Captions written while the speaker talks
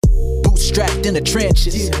strapped in the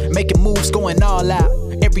trenches, making moves, going all out.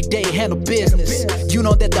 Every day handle business. You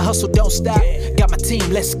know that the hustle don't stop. Got my team,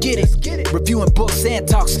 let's get it. Reviewing books and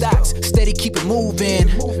talk stocks. Steady, keep it moving.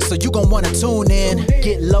 So you gon' wanna tune in.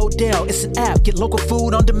 Get Lodell, it's an app. Get local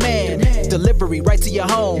food on demand. Delivery right to your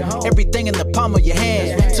home. Everything in the palm of your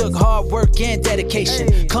hand. Took hard work and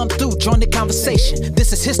dedication. Come through, join the conversation.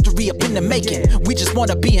 This is history up in the making. We just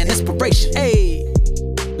wanna be an inspiration. Hey,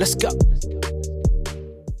 let's go.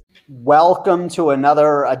 Welcome to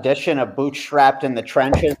another edition of Bootstrapped in the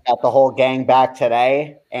Trenches. Got the whole gang back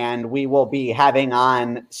today, and we will be having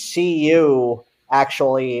on CU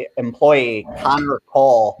employee Connor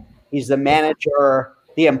Cole. He's the manager,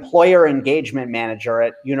 the employer engagement manager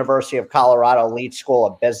at University of Colorado Leeds School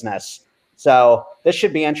of Business. So this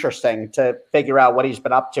should be interesting to figure out what he's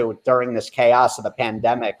been up to during this chaos of the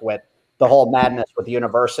pandemic with the whole madness with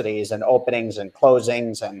universities and openings and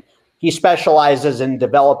closings. And he specializes in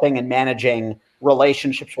developing and managing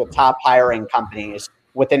relationships with top hiring companies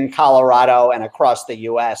within Colorado and across the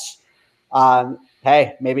U.S.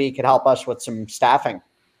 Hey, maybe he could help us with some staffing.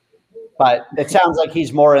 But it sounds like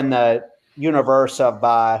he's more in the universe of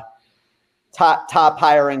top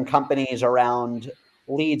hiring companies around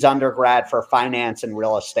Leeds undergrad for finance and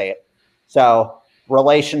real estate. So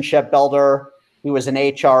relationship builder. He was in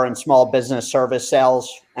HR and small business service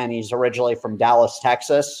sales, and he's originally from Dallas,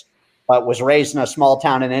 Texas, but was raised in a small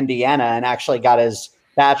town in Indiana and actually got his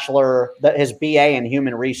his BA in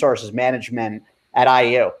human resources management at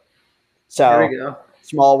IU. So there we go.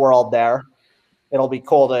 Small world there. It'll be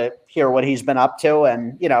cool to hear what he's been up to.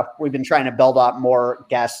 And, you know, we've been trying to build up more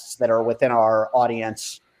guests that are within our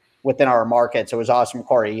audience, within our markets. It was awesome,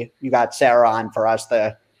 Corey. You got Sarah on for us,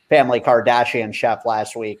 the family Kardashian chef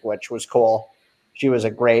last week, which was cool. She was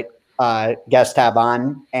a great guest to have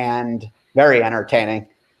on and very entertaining.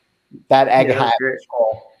 That egg hat was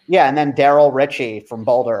cool. Yeah, and then Daryl Ritchie from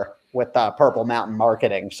Boulder with Purple Mountain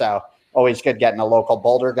Marketing. So always good getting a local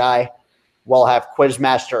Boulder guy. We'll have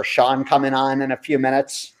Quizmaster Sean coming on in a few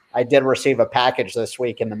minutes. I did receive a package this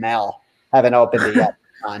week in the mail. Haven't opened it yet.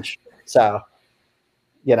 So,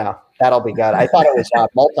 you know, that'll be good. I thought it was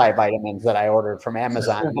multivitamins that I ordered from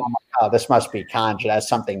Amazon. I'm like, oh, this must be conch. It has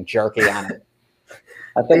something jerky on it.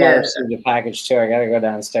 I think I received a package too. I got to go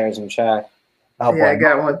downstairs and check. Oh, yeah, I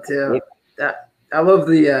got one too. I love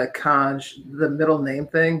the conch, the middle name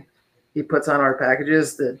thing he puts on our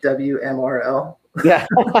packages, the WMRL. Yeah.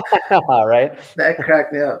 All right. That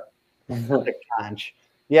cracked me up. The conch.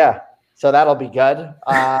 Yeah. So that'll be good.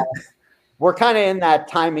 We're kind of in that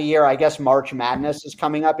time of year. I guess March Madness is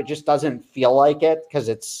coming up. It just doesn't feel like it because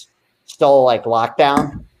it's still like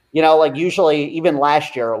lockdown. You know, like usually even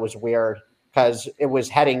last year it was weird because it was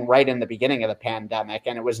heading right in the beginning of the pandemic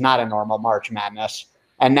and it was not a normal March Madness.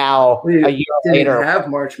 And now a year later, we have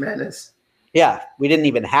March Madness. Yeah, we didn't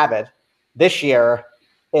even have it. This year,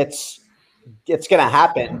 it's going to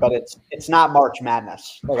happen, but it's not March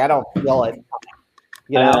Madness. Like I don't feel it.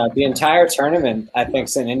 You know? The entire tournament, I think,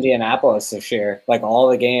 is in Indianapolis this year. Like all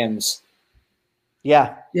the games.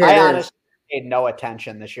 Yeah I honestly paid no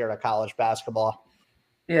attention this year to college basketball.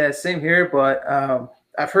 Yeah, same here. But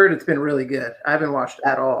I've heard it's been really good. I haven't watched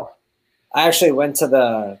at all. I actually went to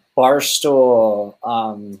the Barstool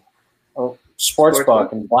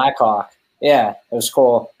Sportsbook in Blackhawk. Yeah, it was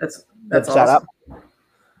cool. That's awesome. setup.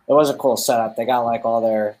 It was a cool setup. They got like all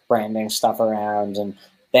their branding stuff around, and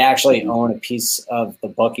they actually own a piece of the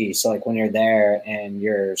bookie. So like when you're there and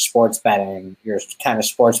you're sports betting, you're kind of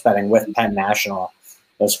sports betting with Penn National.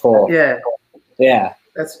 That's cool. Yeah.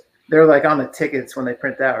 They're like on the tickets when they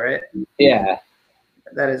print out, right? Yeah.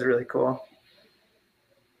 That is really cool.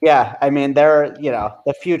 Yeah, I mean,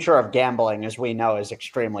 the future of gambling, as we know, is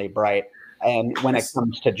extremely bright. And when it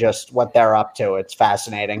comes to just what they're up to, it's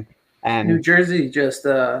fascinating. And New Jersey just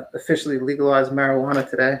officially legalized marijuana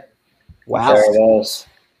today. Wow. There it is.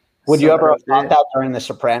 Would you ever have thought that during the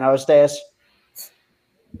Sopranos days?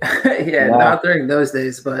 Yeah, not during those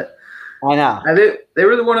days, but I know. They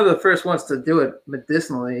were one of the first ones to do it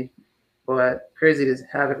medicinally, but crazy to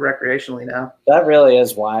have it recreationally now. That really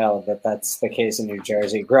is wild that that's the case in New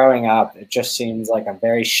Jersey. Growing up, it just seems like a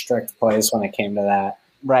very strict place when it came to that.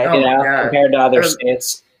 Right. Compared to other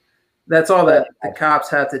states. That's all that the cops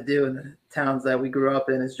had to do in the towns that we grew up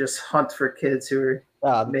in is just hunt for kids who were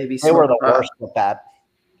maybe they were the worst with that.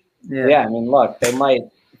 Yeah, I mean, look, they might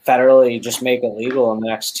federally just make it legal in the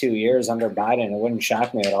next 2 years under Biden. It wouldn't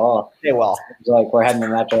shock me at all. They will. It's like we're heading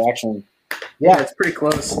in that direction. Yeah, it's pretty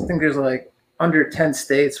close. I think there's like under 10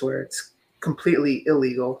 states where it's completely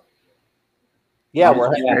illegal. Yeah,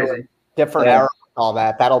 we're heading different era with all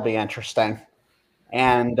that. That'll be interesting.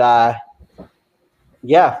 And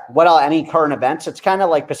Yeah. What else? Any current events? It's kind of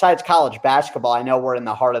like besides college basketball, I know we're in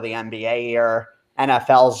the heart of the NBA year.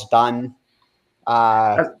 NFL's done.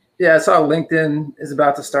 Yeah, I saw LinkedIn is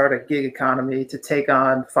about to start a gig economy to take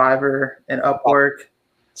on Fiverr and Upwork,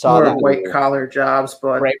 more white collar jobs,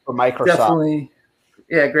 but great for Microsoft. Definitely,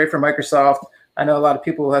 yeah, great for Microsoft. I know a lot of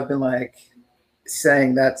people have been like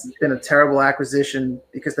saying that's been a terrible acquisition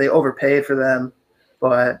because they overpaid for them,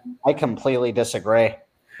 but I completely disagree.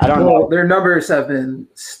 I don't know. Their numbers have been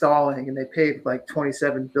stalling, and they paid like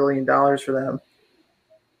 $27 billion for them.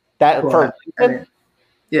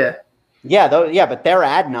 Yeah, but their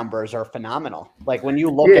ad numbers are phenomenal. Like when you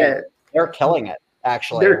look at it, they're killing it,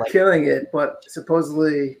 actually. They're killing it, but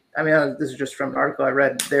supposedly, I mean, this is just from an article I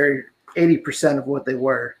read, they're 80% of what they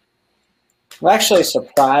were. I'm actually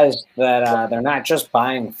surprised that they're not just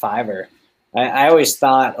buying Fiverr. I always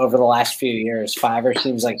thought over the last few years, Fiverr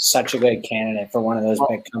seems like such a good candidate for one of those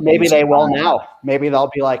big companies. Maybe they will now. Maybe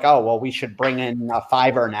they'll be like, oh, well, we should bring in a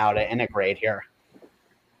Fiverr now to integrate here.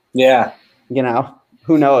 Yeah. You know,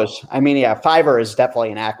 who knows? I mean, yeah, Fiverr is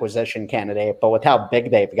definitely an acquisition candidate, but with how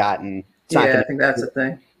big they've gotten. I think that's the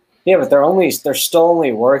thing. Yeah, but they're still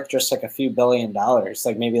only worth just like a few $1 billion,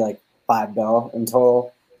 like maybe like $5 billion in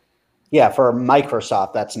total. Yeah, for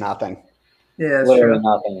Microsoft, that's nothing. Yeah, that's literally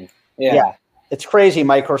true. Nothing. Yeah. It's crazy.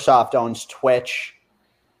 Microsoft owns Twitch,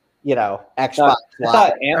 Xbox Live.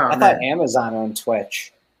 I thought Amazon owned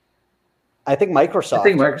Twitch. I think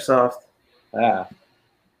Microsoft. Yeah.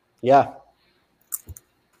 Yeah.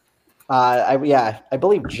 I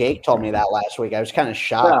believe Jake told me that last week. I was kind of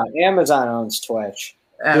shocked. No, Amazon owns Twitch.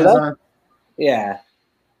 Amazon? Yeah.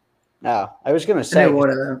 No, I was going to say. One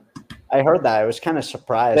of them. I heard that. I was kind of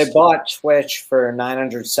surprised. They bought Twitch for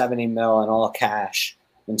 $970 million in all cash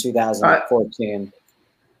in 2014.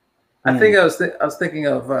 I think I was thinking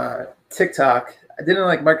of TikTok. Didn't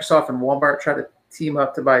like Microsoft and Walmart try to team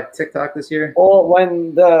up to buy TikTok this year? Well,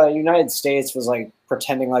 when the United States was like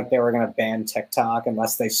pretending like they were going to ban TikTok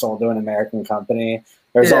unless they sold to an American company,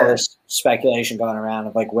 there's all this speculation going around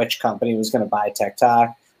of like which company was going to buy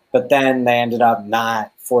TikTok. But then they ended up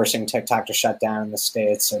not forcing TikTok to shut down in the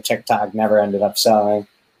States, so TikTok never ended up selling.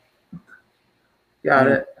 Got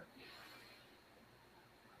it.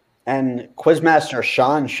 And Quizmaster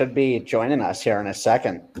Sean should be joining us here in a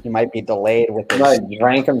second. He might be delayed with this. He might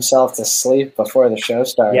drank himself to sleep before the show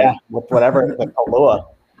started. Yeah, with whatever the Kahlua.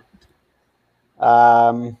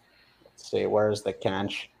 Let's see, where's the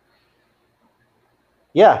Kench?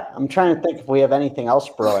 Yeah, I'm trying to think if we have anything else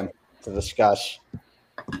brewing to discuss.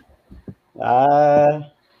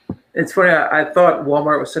 It's funny. I thought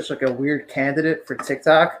Walmart was such like a weird candidate for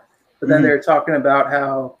TikTok, but then they were talking about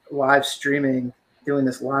how doing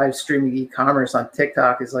this live streaming e-commerce on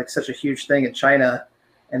TikTok is like such a huge thing in China,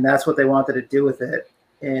 and that's what they wanted to do with it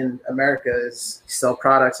in America is sell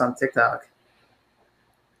products on TikTok.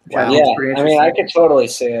 Wow. Yeah, I mean, I could totally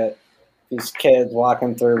see it. These kids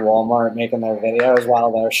walking through Walmart making their videos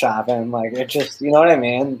while they're shopping. Like, it just, you know what I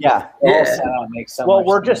mean? Yeah. The whole setup makes so much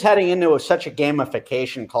we're sense. just heading into such a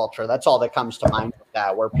gamification culture. That's all that comes to mind with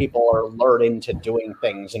that, where people are lured into doing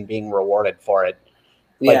things and being rewarded for it.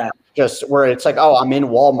 Like, just where it's like, oh, I'm in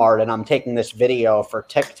Walmart and I'm taking this video for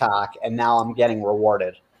TikTok and now I'm getting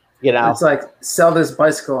rewarded. You know? It's like, sell this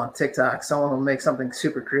bicycle on TikTok. Someone will make something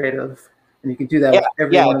super creative. And you can do that with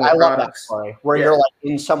every one of the products. Love that story. Where you're like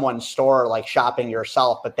in someone's store, like shopping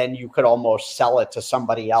yourself, but then you could almost sell it to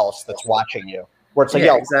somebody else that's watching you. Where it's like,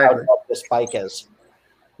 exactly. How this bike is.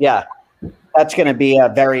 Yeah. That's going to be a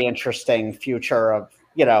very interesting future of,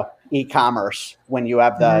 e-commerce when you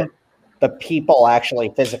have the people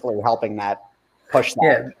actually physically helping that push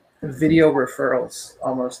that. Yeah. Video referrals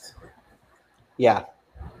almost. Yeah.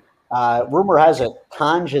 Rumor has it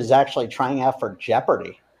Kanj is actually trying out for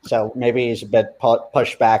Jeopardy. So maybe he's a bit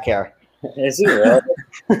pushed back here. Is he really?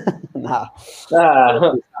 No.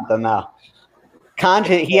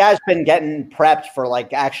 Kanji, he has been getting prepped for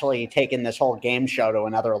like actually taking this whole game show to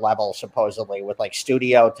another level, supposedly, with like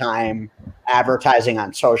studio time, advertising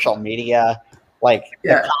on social media. Like,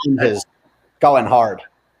 the Kanj is going hard.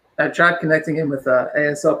 I tried connecting him with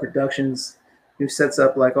ASL Productions, who sets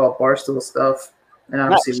up like all Barstool stuff. And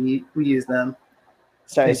obviously we use them.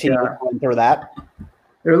 So is he going through that?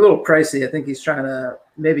 They're a little pricey. I think he's trying to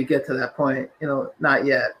maybe get to that point. Not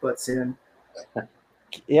yet, but soon.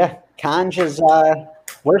 Yeah, Kanj is.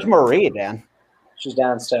 Where's Marie, Dan? She's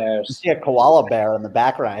downstairs. I see a koala bear in the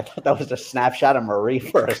background. I thought that was a snapshot of Marie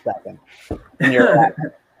for a second. In your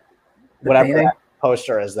whatever that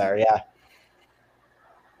poster is there, yeah.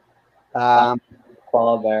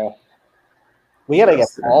 Koala bear. We got to get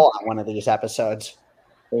Paul on one of these episodes.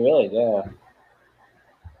 We really do.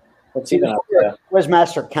 What's he been up to? Where's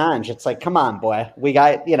Master Conj? It's like, come on, boy. We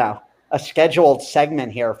got, a scheduled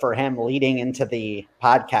segment here for him leading into the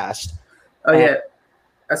podcast. Oh, yeah.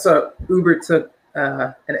 I saw Uber took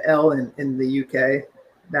an L in the UK.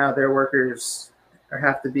 Now their workers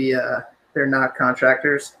have to be, they're not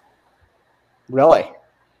contractors. Really?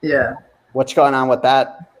 Yeah. What's going on with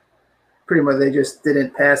that? Pretty much they just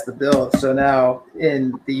didn't pass the bill. So now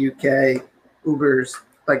in the UK, Uber's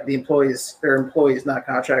like they're employees, not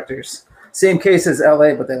contractors. Same case as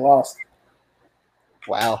LA, but they lost.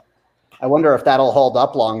 Wow. I wonder if that'll hold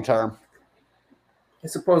up long term. And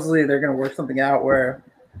supposedly they're going to work something out where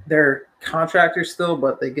they're contractors still,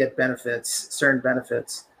 but they get certain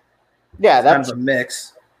benefits. Yeah, that's kind of a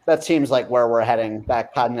mix. That seems like where we're heading,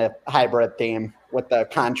 that kind of hybrid theme with the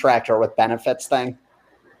contractor with benefits thing.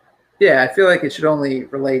 Yeah, I feel like it should only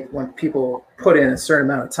relate when people put in a certain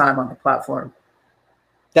amount of time on the platform.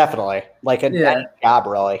 Definitely. Like a job,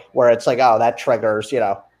 really, where it's like, oh, that triggers,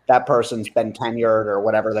 that person's been tenured or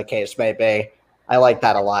whatever the case may be. I like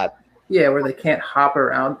that a lot. Yeah, where they can't hop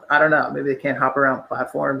around. I don't know. Maybe they can't hop around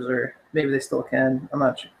platforms, or maybe they still can. I'm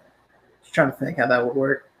not sure. Just trying to think how that would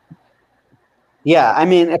work. Yeah, I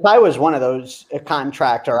mean, if I was one of those, a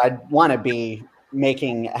contractor, I'd want to be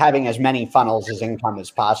having as many funnels as income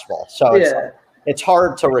as possible. So it's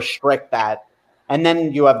hard to restrict that. And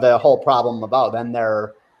then you have the whole problem about then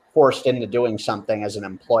they're forced into doing something as an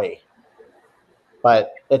employee.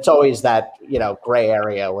 But it's always that, gray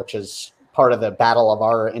area, which is part of the battle of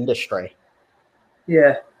our industry.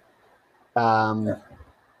 Yeah. I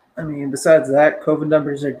mean, besides that, COVID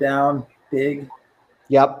numbers are down big.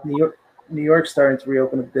 Yep. New York's starting to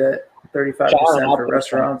reopen a bit, 35% for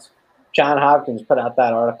restaurants. John Hopkins put out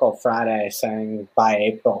that article Friday saying by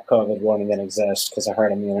April, COVID won't even exist because of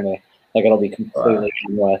herd immunity. Like it'll be completely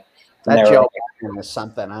done with. That joke is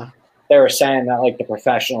something, huh? They were saying that like the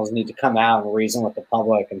professionals need to come out and reason with the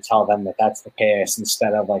public and tell them that that's the case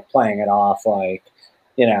instead of like playing it off like,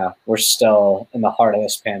 we're still in the heart of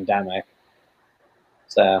this pandemic.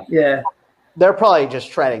 So yeah, they're probably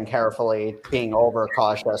just treading carefully, being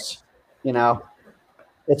overcautious.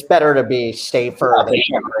 It's better to be safer.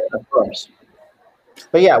 Of course.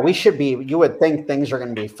 But yeah, you would think things are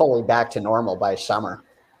going to be fully back to normal by summer.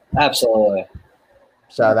 Absolutely.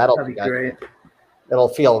 So that'll be great. It will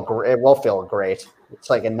feel great. It's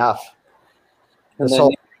like enough.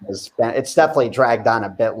 It's definitely dragged on a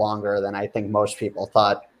bit longer than I think most people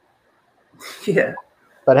thought. Yeah.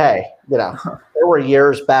 But hey, there were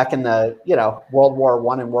years back in the, World War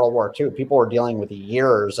I and World War II. People were dealing with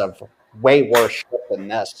years of way worse shit than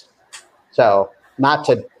this. So not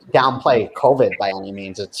to downplay COVID by any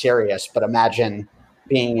means, it's serious, but imagine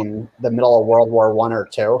being in the middle of World War I or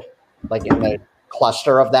II, like in the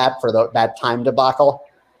cluster of that for that time debacle,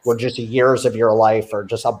 where just years of your life or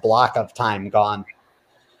just a block of time gone.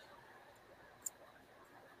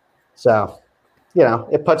 So,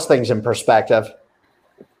 it puts things in perspective.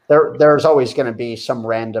 There's always going to be some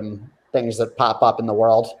random things that pop up in the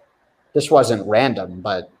world. This wasn't random,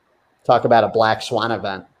 but talk about a black swan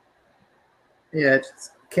event. Yeah, it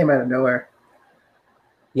just came out of nowhere.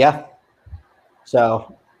 Yeah.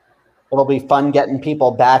 So it'll be fun getting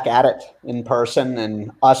people back at it in person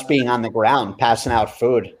and us being on the ground, passing out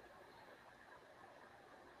food.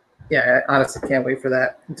 Yeah, I honestly can't wait for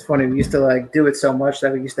that. It's funny. We used to do it so much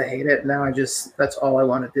that we used to hate it. Now that's all I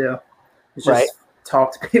want to do. It's just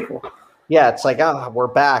talk to people. Yeah. It's like, oh, we're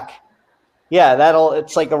back. Yeah.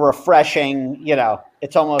 It's like a refreshing,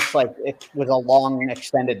 it's almost like it was a long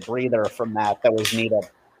extended breather from that was needed.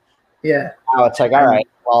 Yeah. Now it's like, all right,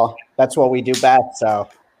 well, that's what we do best. So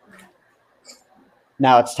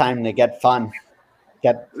now it's time to get fun.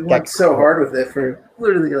 We worked so hard with it for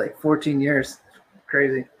literally 14 years.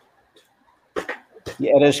 Crazy.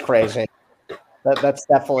 Yeah, it is crazy. That's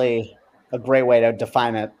definitely a great way to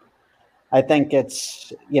define it. I think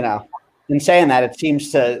it's, in saying that, it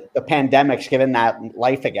seems the pandemic's given that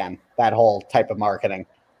life again, that whole type of marketing.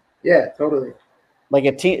 Yeah, totally. Like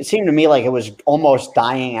it seemed to me like it was almost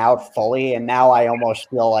dying out fully. And now I almost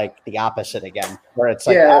feel like the opposite again, where it's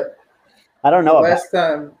like, I don't know.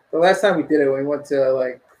 The last time we did it, we went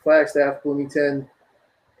to Flagstaff, Bloomington,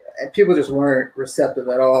 and people just weren't receptive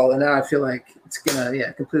at all. And now I feel like it's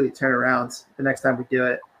gonna completely turn around the next time we do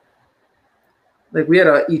it. Like we had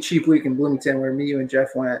a Eat Cheap week in Bloomington where me, you, and Jeff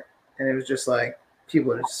went, and it was just like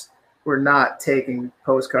people just were not taking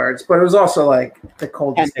postcards. But it was also the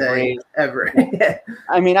coldest day ever.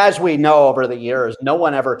 I mean, as we know over the years, no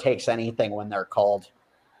one ever takes anything when they're cold.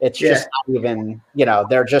 It's just not even,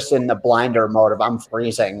 they're just in the blinder mode of I'm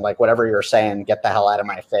freezing. Like whatever you're saying, get the hell out of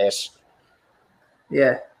my face.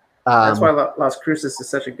 Yeah. That's why Las Cruces is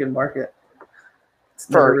such a good market. It's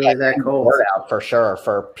never really that cold. Word out for sure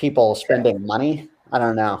for people spending money. I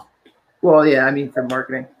don't know. Well, yeah, I mean for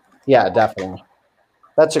marketing. Yeah, definitely.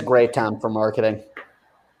 That's a great time for marketing.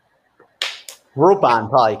 Groupon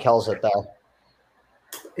probably kills it though.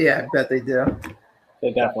 Yeah, I bet they do.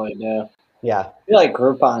 They definitely do. Yeah. I feel like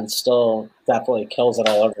Groupon still definitely kills it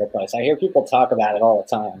all over the place. I hear people talk about it all the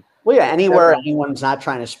time. Well, yeah, anywhere anyone's not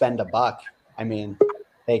trying to spend a buck, I mean,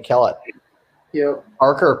 they kill it. Yep.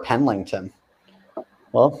 Parker Penlington.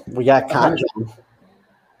 Well, we got Conjon.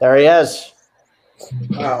 There he is.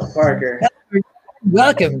 Wow, Parker.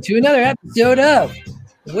 Welcome to another episode of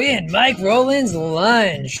Win Mike Rowland's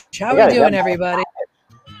Lunch. How we doing, everybody?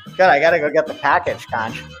 Good. I got to go get the package,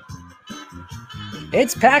 Conch.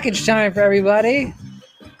 It's package time for everybody.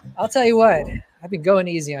 I'll tell you what. I've been going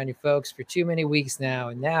easy on you folks for too many weeks now,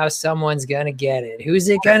 and now someone's going to get it. Who's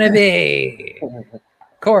it going to be?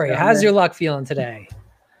 Corey, how's your luck feeling today?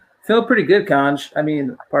 Feel pretty good, Conch. I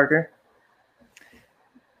mean, Parker.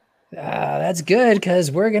 That's good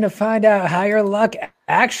because we're going to find out how your luck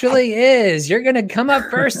actually is. You're going to come up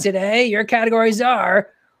first today. Your categories are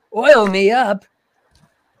Oil Me Up,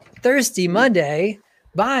 Thirsty Monday,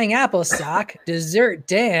 Buying Apple Stock, Dessert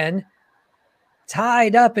Dan,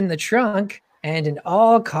 Tied Up in the Trunk, and an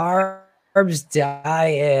all-carbs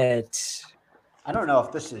diet. I don't know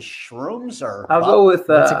if this is shrooms or... I'll go with...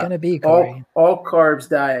 What's it going to be, Corey? All carbs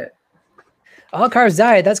diet. All carbs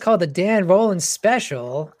diet. That's called the Dan Rowland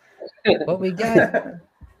Special. What we got?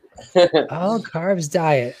 All carbs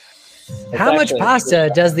diet. How much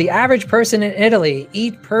pasta does the average person in Italy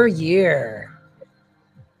eat per year?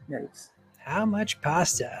 Nice. How much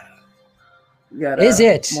pasta? Is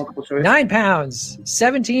it 9 pounds,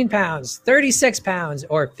 17 pounds, 36 pounds,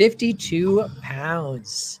 or 52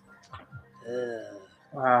 pounds?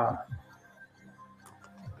 Wow.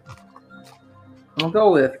 I'll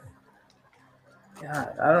go with,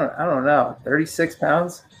 God, I don't know. 36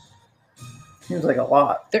 pounds? Seems like a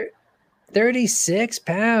lot. 36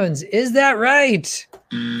 pounds. Is that right?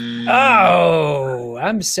 Oh,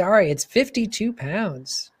 I'm sorry. It's 52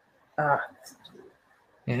 pounds.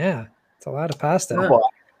 Yeah, it's a lot of pasta.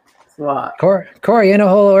 It's a lot. Corey in a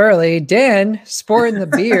hole early. Dan sporting the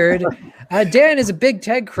beard. Dan is a big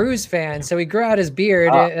Ted Cruz fan, so he grew out his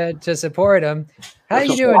beard to support him. How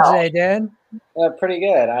you doing today, Dan? Pretty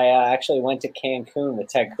good. I actually went to Cancun with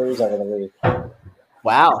Ted Cruz over the week.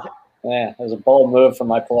 Wow. Yeah, it was a bold move for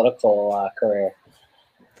my political career.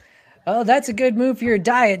 Oh, that's a good move for your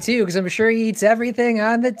diet, too, because I'm sure he eats everything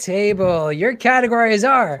on the table. Your categories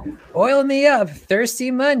are Oil Me Up, Thirsty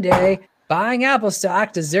Monday, Buying Apple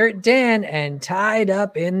Stock, Dessert Dan, and Tied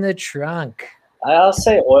Up in the Trunk. I'll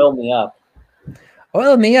say Oil Me Up.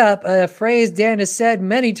 Oil Me Up, a phrase Dan has said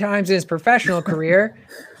many times in his professional career.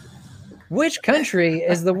 Which country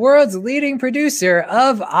is the world's leading producer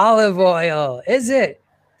of olive oil? Is it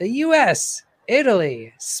the U.S.,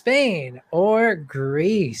 Italy, Spain, or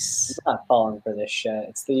Greece? I'm not falling for this shit.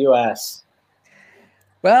 It's the U.S.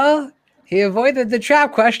 Well, he avoided the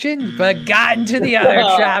trap question, but got into the other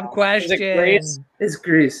trap question. Is it Greece? It's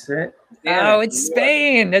Greece, right? Oh, it's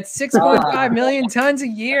Spain. That's 6.5 million tons a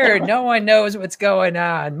year. No one knows what's going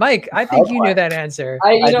on. Mike, I think you knew that answer.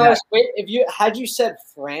 Had you said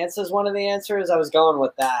France as one of the answers, I was going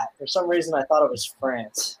with that. For some reason, I thought it was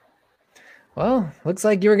France. Well, looks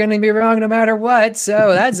like you were going to be wrong no matter what.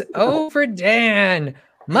 So that's O for Dan.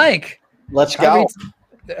 Mike. Let's go.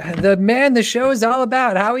 The man the show is all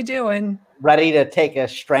about. How we doing? Ready to take a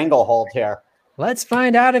stranglehold here. Let's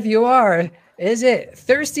find out if you are. Is it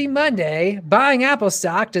Thirsty Monday, Buying Apple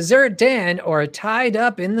Stock, Dessert Dan, or Tied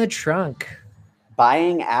Up in the Trunk?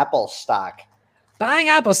 Buying Apple Stock. Buying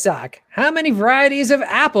Apple Stock. How many varieties of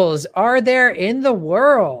apples are there in the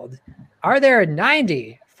world? Are there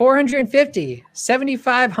 90, 450,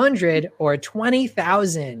 7,500, or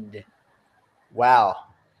 20,000? Wow.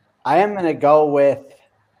 I am going to go with,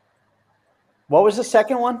 what was the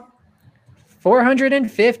second one?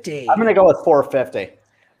 450. I'm going to go with 450.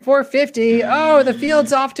 450. Oh, the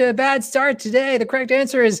field's off to a bad start today. The correct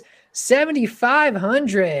answer is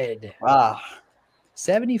 7,500.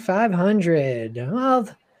 7,500. Well,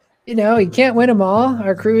 you can't win them all.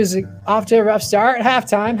 Our crew is off to a rough start.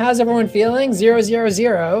 Halftime. How's everyone feeling?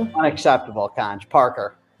 0-0-0. Unacceptable, Conch.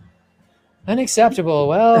 Parker. Unacceptable.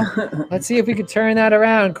 Well, let's see if we could turn that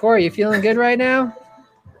around. Corey, you feeling good right now?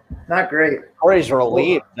 Not great. Corey's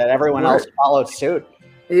relieved that everyone else followed suit.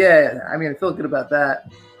 Yeah, I mean, I feel good about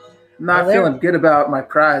that. I'm not feeling good about my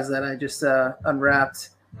prize that I just unwrapped.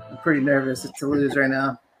 I'm pretty nervous to lose right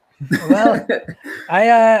now. Well, I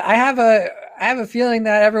have a feeling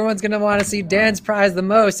that everyone's gonna want to see Dan's prize the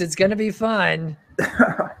most. It's gonna be fun.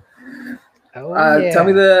 Oh, yeah. Tell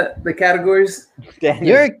me the categories. Dan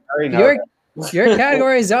Your is very nervous. your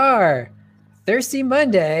categories are Thirsty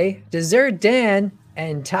Monday, Dessert Dan,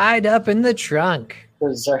 and Tied Up in the Trunk.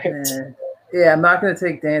 Dessert. Yeah, I'm not going to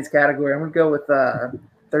take Dan's category. I'm going to go with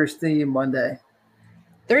Thirsty Monday.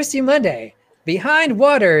 Thirsty Monday. Behind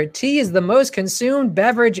water, tea is the most consumed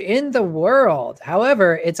beverage in the world.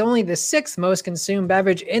 However, it's only the 6th most consumed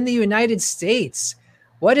beverage in the United States.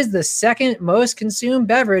 What is the second most consumed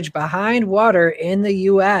beverage behind water in the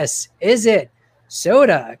U.S.? Is it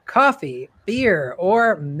soda, coffee, beer,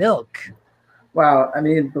 or milk? Wow. I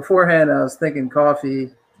mean, beforehand, I was thinking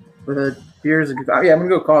coffee, but beer's a good. Yeah, I'm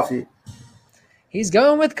going to go coffee. He's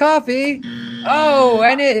going with coffee. Oh,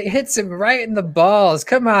 and it hits him right in the balls.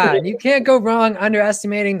 Come on. You can't go wrong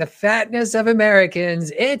underestimating the fatness of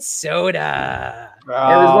Americans. It's soda.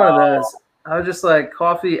 Yeah, it was one of those. I was just like,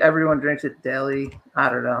 coffee, everyone drinks it daily. I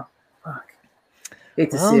don't know. Fuck.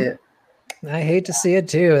 Hate to see it. I hate to see it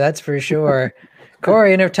too. That's for sure.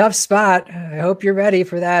 Corey, in a tough spot. I hope you're ready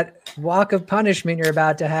for that walk of punishment you're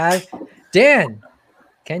about to have. Dan,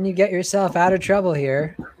 can you get yourself out of trouble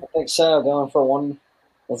here? I think so. Going for one.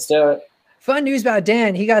 Let's do it. Fun news about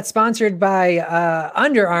Dan. He got sponsored by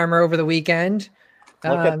Under Armour over the weekend.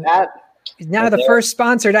 Look at that. He's now the first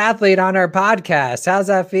sponsored athlete on our podcast. How's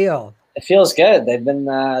that feel? It feels good. They've been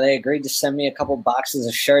they agreed to send me a couple boxes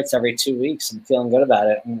of shirts every 2 weeks. I'm feeling good about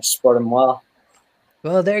it. I'm going to support them well.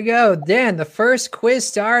 Well, there you go. Dan, the first quiz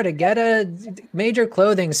star to get a major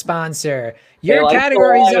clothing sponsor. Your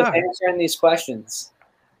categories are answering these questions.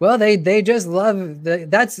 Well, they just love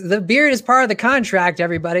the beard is part of the contract,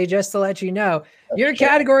 everybody, just to let you know. Your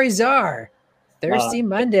categories are Thirsty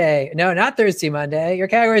Monday. No, not Thirsty Monday. Your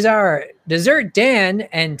categories are Dessert Dan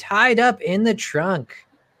and Tied Up in the Trunk.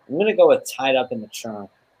 I'm going to go with Tied Up in the Trunk.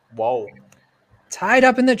 Whoa. Tied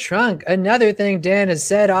Up in the Trunk. Another thing Dan has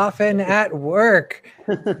said often at work.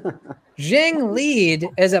 Jing Lead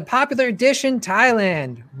is a popular dish in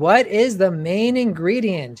Thailand. What is the main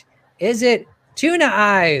ingredient? Is it tuna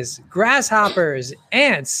eyes, grasshoppers,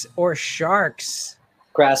 ants, or sharks?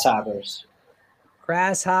 Grasshoppers.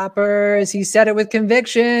 Grasshoppers. He said it with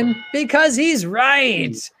conviction because he's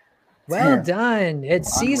right. Well done.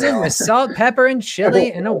 It's seasoned with salt, pepper, and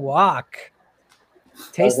chili in a wok.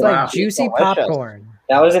 Tastes like juicy popcorn.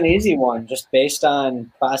 That was an easy one, just based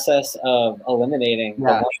on process of eliminating the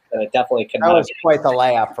one that it definitely could. That was quite the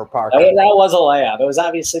layup for Parker. That was a layup. It was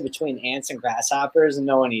obviously between ants and grasshoppers, and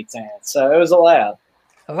no one eats ants, so it was a layup.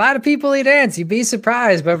 A lot of people eat ants. You'd be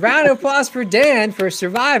surprised. But round of applause for Dan for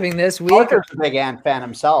surviving this week. Parker's a big ant fan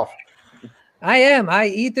himself. I am. I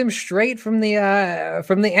eat them straight from the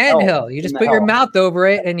anthill. You just put your mouth over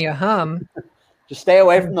it and you hum. Just stay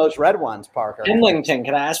away from those red ones, Parker. Himlington,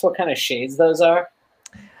 can I ask what kind of shades those are?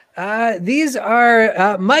 These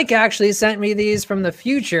are Mike actually sent me these from the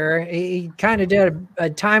future. He kind of did a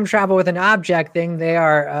time travel with an object thing. They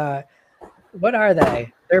are what are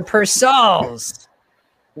they? They're Persals.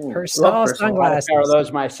 Persol sunglasses. I wear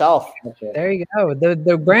those myself. There you go.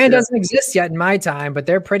 The brand doesn't exist yet in my time, but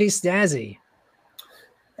they're pretty snazzy.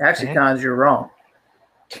 Actually, Cons, you're wrong.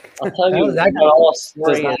 I'll tell you, like false.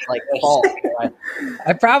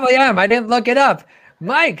 I probably am. I didn't look it up.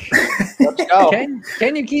 Mike, let's go.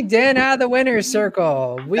 Can you keep Dan out of the winner's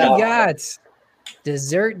circle? We got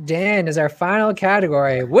Dessert Dan is our final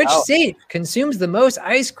category. Which state consumes the most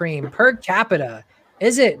ice cream per capita?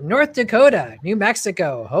 Is it North Dakota, New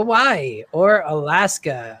Mexico, Hawaii, or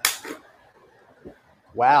Alaska?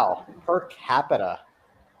 Wow, per capita.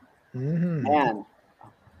 Mm-hmm. Man.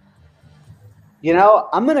 You know,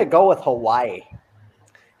 I'm going to go with Hawaii.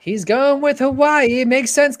 He's going with Hawaii. It makes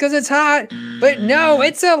sense because it's hot. But no,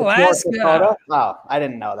 it's Alaska. Oh, I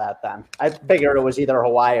didn't know that then. I figured it was either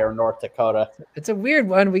Hawaii or North Dakota. It's a weird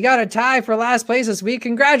one. We got a tie for last place this week.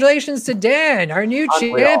 Congratulations to Dan, our new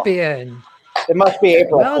champion. It must be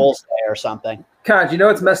April Fool's Day or something. Cons, you know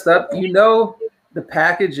what's messed up? You know the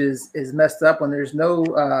package is messed up when there's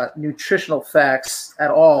no nutritional facts at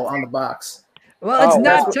all on the box. Well, it's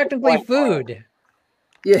not technically food.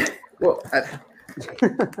 Yeah, well,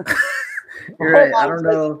 you're right. I don't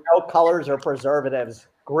know. No colors or preservatives,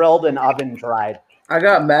 grilled and oven dried. I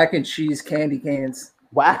got mac and cheese candy cans.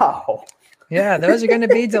 Wow. Yeah, those are going to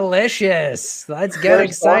be delicious. Let's get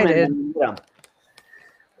excited.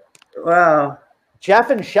 Wow.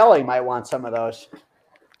 Jeff and Shelly might want some of those.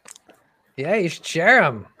 Yeah, you should share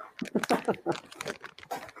them.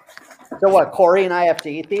 So what, Corey and I have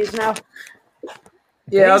to eat these now?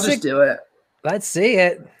 Yeah, I'll just do it. Let's see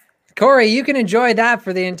it. Corey, you can enjoy that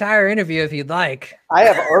for the entire interview if you'd like. I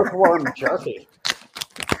have earthworm jerky.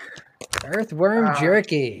 Earthworm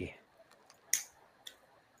jerky.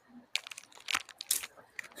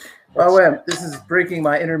 By the way, this is breaking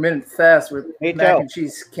my intermittent fast with Me mac too. and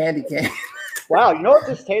cheese candy cane. Wow, you know what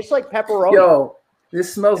this tastes like? Pepperoni. Yo,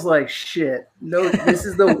 this smells like shit. No, this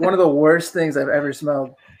is one of the worst things I've ever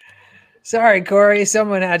smelled. Sorry, Corey.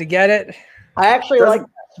 Someone had to get it. I actually like.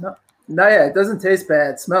 No, yeah, it doesn't taste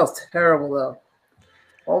bad. It smells terrible though.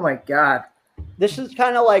 Oh my god. This is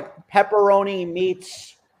kind of like pepperoni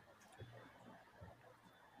meets.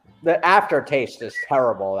 The aftertaste is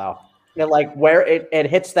terrible though. Like where it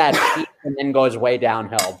hits that peak and then goes way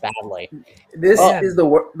downhill badly. This is the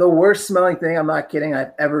worst smelling thing. I'm not kidding.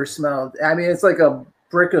 I've ever smelled. I mean, it's like a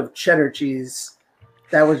brick of cheddar cheese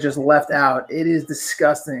that was just left out. It is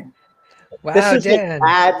disgusting. Wow, This is Dan. like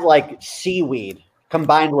bad like seaweed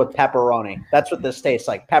combined with pepperoni. That's what this tastes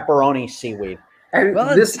like. Pepperoni seaweed. And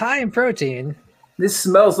Well, this it's high in protein. this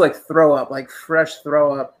smells like throw up, like fresh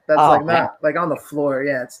throw up. That's Oh, like man. not like on the floor.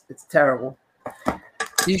 Yeah, it's terrible.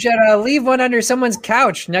 You should leave one under someone's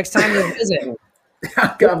couch next time you visit.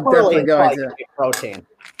 I'm definitely going to. Protein.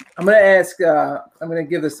 I'm gonna ask. I'm gonna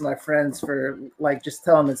give this to my friends for like just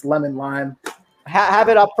tell them it's lemon lime. Have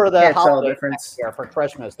it up for the Can't tell the holiday difference. here for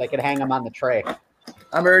Christmas. They could hang them on the tray.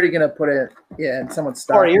 I'm already gonna put it. Yeah, in someone's Or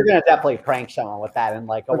stocking. you're gonna definitely prank someone with that in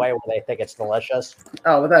like a way where they think it's delicious.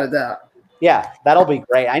 Oh, without a doubt. Yeah, that'll be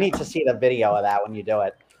great. I need to see the video of that when you do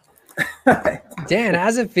it. Dan,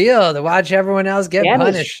 how's it feel to watch everyone else get Dan is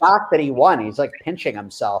punished? shocked that he won. He's like pinching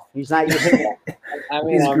himself. He's not using it. I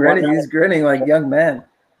mean, He's I'm grinning. wondering- He's grinning like young men.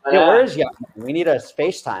 Yeah, where is Young? We need a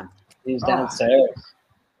FaceTime. He's downstairs.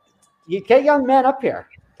 You get Young Man up here.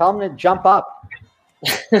 Tell him to jump up.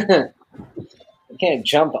 You can't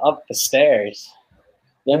jump up the stairs.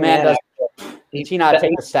 The Young man man, Does he not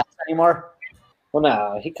take the steps anymore? well,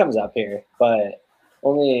 no, he comes up here, but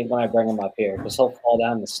only when I bring him up here because he'll fall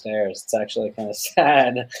down the stairs. It's actually kind of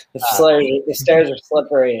sad. The stairs are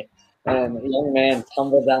slippery, and the young man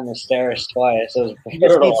tumbled down the stairs twice. It was He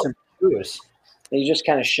just needs brutal. some shoes. You just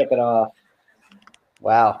kind of shook it off.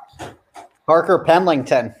 Wow. Parker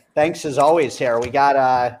Pendleton, thanks as always here. We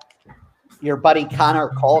got your buddy Connor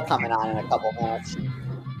Cole coming on in a couple minutes.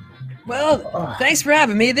 Well, thanks for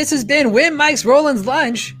having me. This has been Win Mike's Roland's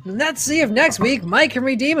Lunch. Let's see if next week Mike can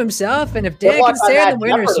redeem himself and if Dan luck can stay on in the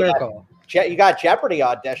that winner's Jeopardy. circle. You got Jeopardy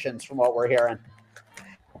auditions from what we're hearing.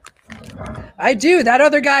 I do. That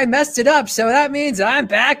other guy messed it up, so that means I'm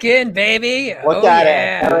back in, baby. Look oh, at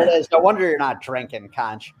yeah. it. There it is. No wonder you're not drinking,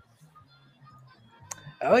 Conch.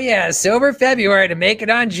 Oh, yeah. Sober February to make it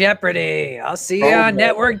on Jeopardy. I'll see you on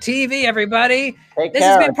Network TV, everybody. Take This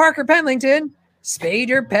care. has been Parker Pendleton. Spade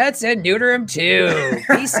your pets and neuter them too.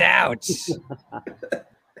 Peace out.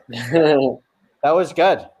 That was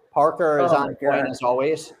good. Parker is Oh, on my point God. as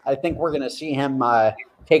always. I think we're going to see him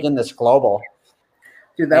taking this global.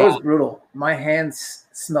 Dude, that Yeah. was brutal. My hands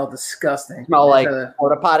smell disgusting. Smell I like had to-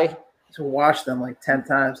 porta potty. to wash them like 10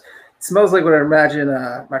 times. It smells like what I imagine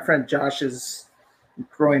my friend Josh's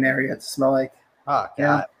groin area to smell like. Oh,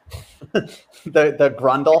 Yeah. God. the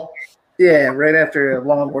grundle. Yeah, right after a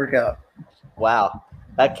long workout. Wow.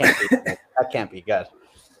 That can't be good. That can't be good.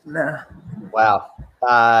 Nah. Wow.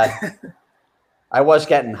 I was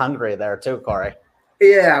getting hungry there too, Corey.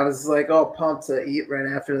 Yeah, I was like all pumped to eat right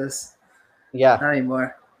after this. Yeah. Not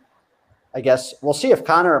anymore. I guess we'll see if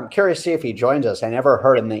Connor, I'm curious to see if he joins us. I never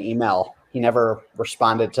heard in the email. He never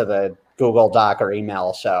responded to the Google Doc or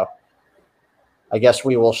email. So I guess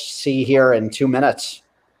we will see here in 2 minutes.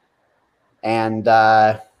 And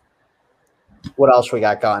what else we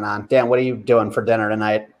got going on? Dan, what are you doing for dinner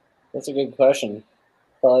tonight? That's a good question.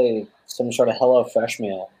 Probably some sort of Hello Fresh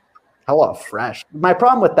meal. Hello Fresh. My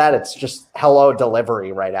problem with that, it's just hello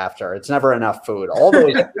delivery right after. It's never enough food. All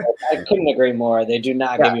those I couldn't agree more. They do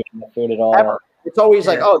not give you enough food at all. ever. It's always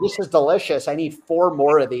like, Yeah. oh, this is delicious. I need 4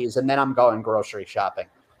 more of these, and then I'm going grocery shopping.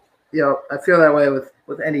 I feel that way with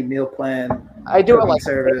any meal plan. I do it cooking like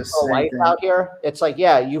service, for life anything. out here. It's like,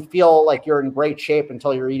 yeah, you feel like you're in great shape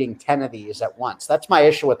until you're eating 10 of these at once. That's my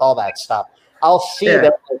issue with all that stuff. I'll see Yeah.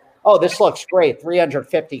 that, like, oh, this looks great,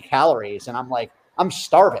 350 calories, and I'm like, I'm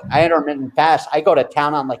starving. I intermittent fast. I go to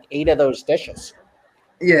town on like 8 of those dishes.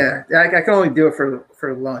 Yeah, I can only do it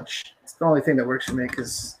for lunch. It's the only thing that works for me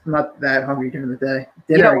because I'm not that hungry during the day.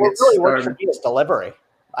 You Dinner, know, I what get really works for starving. me is delivery.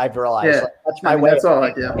 I've realized Yeah. like, that's my I mean, way. that's of all I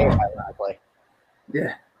making do. food, ironically.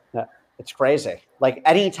 Yeah. It's crazy. Like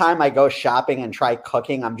anytime I go shopping and try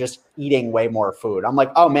cooking, I'm just eating way more food. I'm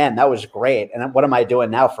like, oh man, that was great. And then what am I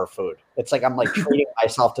doing now for food? It's like I'm like treating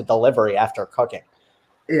myself to delivery after cooking.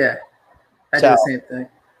 Yeah. I do So- the same thing.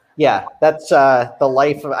 Yeah, that's the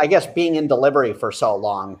life of, I guess, being in delivery for so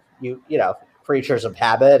long. You know, creatures of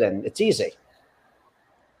habit, and it's easy.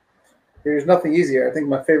 There's nothing easier. I think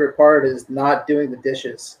my favorite part is not doing the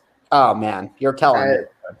dishes. Oh man, you're telling me.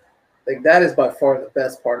 Like that is by far the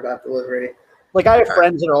best part about delivery. Like I have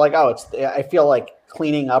friends that are like, "Oh, I feel like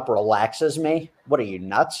cleaning up relaxes me." What are you,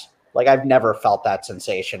 nuts? Like I've never felt that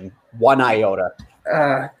sensation one iota.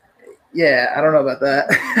 Yeah, I don't know about that.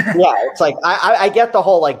 Yeah, it's like I get the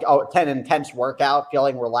whole like 10 intense workout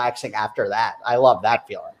feeling relaxing after that. I love that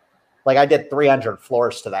feeling. Like I did 300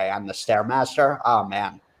 floors today on the Stairmaster. Oh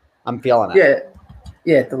man, I'm feeling it.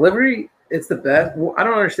 Yeah, delivery, it's the best. Well, I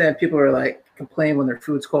don't understand people are like complain when their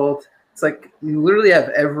food's cold. It's like you literally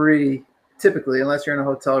have typically, unless you're in a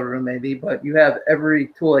hotel room maybe, but you have every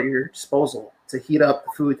tool at your disposal to heat up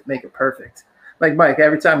the food to make it perfect. Like Mike,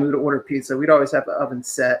 every time we would order pizza, we'd always have the oven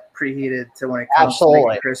set, preheated to when it comes to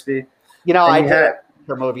making it crispy. You know, I did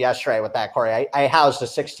a move yesterday with that, Corey. I housed a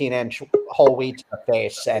 16-inch whole wheat to the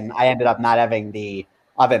face, and I ended up not having the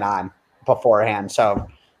oven on beforehand, so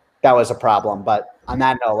that was a problem. But on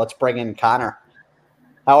that note, let's bring in Connor.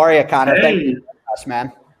 How are you, Connor? Hey. Thank you for us,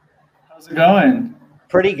 man. How's it going?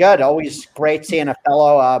 Pretty good. Always great seeing a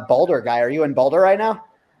fellow Boulder guy. Are you in Boulder right now?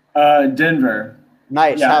 Denver.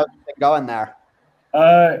 Nice. Yeah. How's it going there?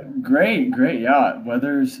 Great. Yeah,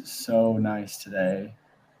 weather's so nice today.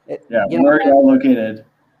 Where know, are y'all located?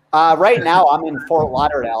 Right now, I'm in Fort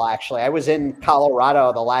Lauderdale. Actually, I was in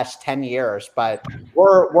Colorado the last 10 years, but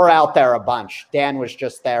we're out there a bunch. Dan was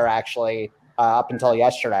just there actually up until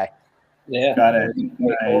yesterday. Yeah, got it.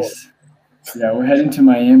 Nice. Yeah, we're heading to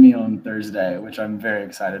Miami on Thursday, which I'm very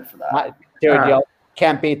excited for that. Dude, you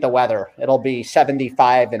can't beat the weather. It'll be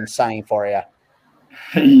 75 and sunny for you.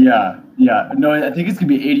 Yeah. No, I think it's gonna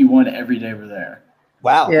be 81 every day we're there.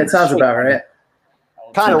 Wow. Yeah, it sounds about right.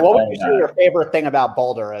 Connor, what would you say your favorite thing about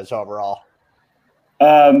Boulder is overall?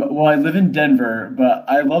 Well, I live in Denver, but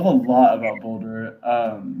I love a lot about Boulder.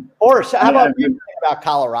 Or how about you think about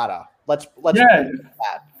Colorado? Let's yeah,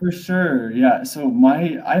 for sure. Yeah. So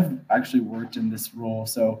I've actually worked in this role.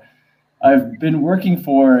 So I've been working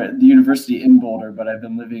for the university in Boulder, but I've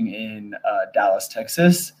been living in Dallas,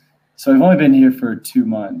 Texas. So I've only been here for 2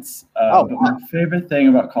 months. But my favorite thing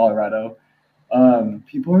about Colorado,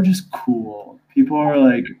 people are just cool. People are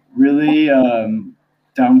like really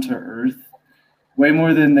down to earth, way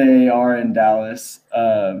more than they are in Dallas.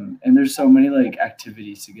 And there's so many like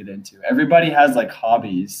activities to get into. Everybody has like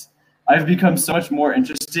hobbies. I've become so much more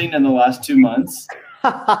interesting in the last 2 months.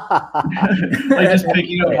 Like just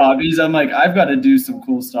picking up hobbies. I'm like, I've got to do some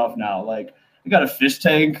cool stuff now. Like I got a fish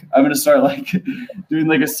tank. I'm going to start like doing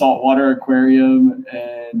like a saltwater aquarium.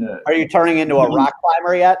 And are you turning into a rock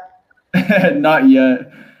climber yet? Not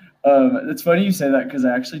yet. It's funny you say that because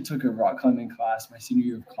I actually took a rock climbing class my senior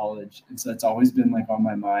year of college. And so that's always been like on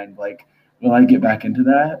my mind. Like, will I get back into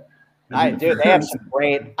that? They have some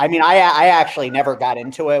great. I mean, I actually never got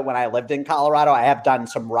into it when I lived in Colorado. I have done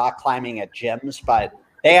some rock climbing at gyms, but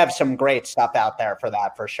they have some great stuff out there for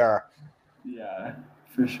that, for sure. Yeah,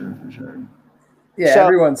 for sure. Yeah,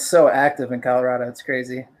 everyone's so active in Colorado. It's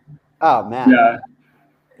crazy. Oh man. Yeah.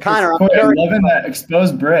 Connor, I'm loving that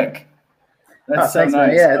exposed brick. That's so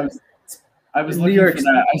nice. Yeah. I was looking for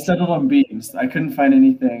that. I settled on beams. I couldn't find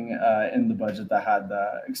anything in the budget that had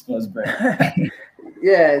the exposed brick.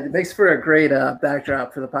 Yeah, it makes for a great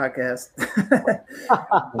backdrop for the podcast.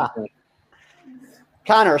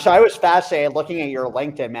 Connor, so I was fascinated looking at your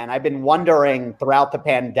LinkedIn, man. I've been wondering throughout the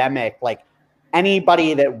pandemic, like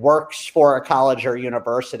anybody that works for a college or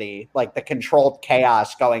university, like the controlled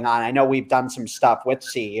chaos going on. I know we've done some stuff with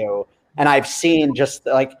CU, and I've seen just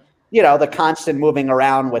like, you know, the constant moving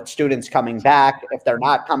around with students coming back, if they're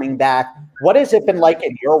not coming back. What has it been like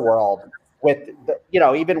in your world with,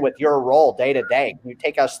 even with your role day to day? Can you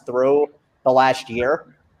take us through the last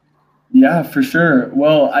year? Yeah, for sure.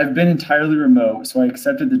 Well, I've been entirely remote. So I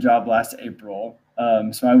accepted the job last April.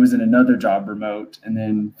 So I was in another job remote and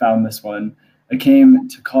then found this one. I came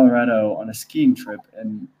to Colorado on a skiing trip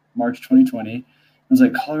in March 2020. I was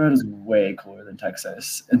like, Colorado's way cooler than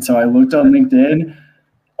Texas. And so I looked on LinkedIn,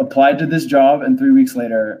 applied to this job, and 3 weeks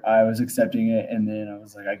later I was accepting it. And then I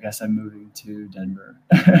was like, I guess I'm moving to Denver.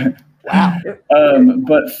 Wow.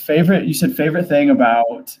 But you said favorite thing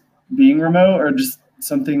about being remote, or just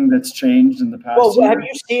something that's changed in the past year? Have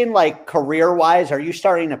you seen, like, career-wise, are you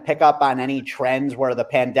starting to pick up on any trends where the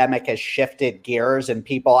pandemic has shifted gears and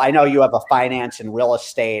people, I know you have a finance and real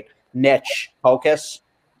estate niche focus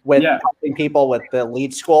with helping people with the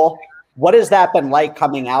lead school. What has that been like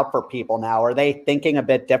coming out for people now? Are they thinking a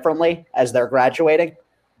bit differently as they're graduating?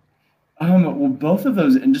 Well, both of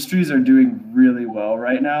those industries are doing really well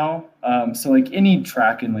right now. So like any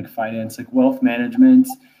track in like finance, like wealth management,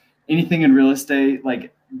 anything in real estate,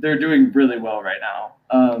 like they're doing really well right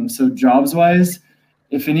now. So jobs wise,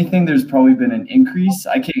 if anything, there's probably been an increase.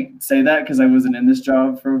 I can't say that because I wasn't in this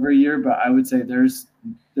job for over a year, but I would say there's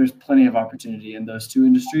plenty of opportunity in those two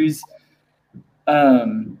industries.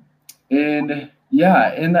 And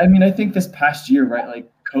yeah, and I mean, I think this past year, right,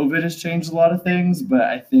 like COVID has changed a lot of things, but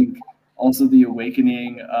I think also the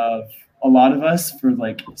awakening of a lot of us for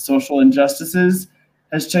like social injustices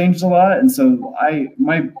has changed a lot. And so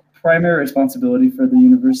my primary responsibility for the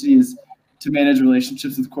university is to manage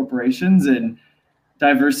relationships with corporations, and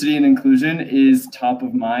diversity and inclusion is top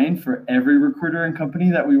of mind for every recruiter and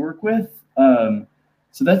company that we work with.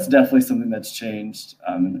 So that's definitely something that's changed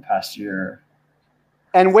in the past year.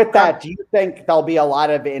 And with that, do you think there'll be a lot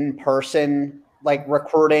of in-person like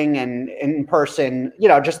recruiting and in-person,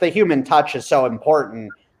 just the human touch is so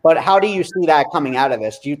important, but how do you see that coming out of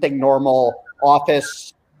this? Do you think normal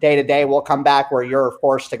office day-to-day will come back where you're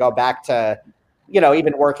forced to go back to,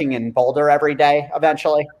 even working in Boulder every day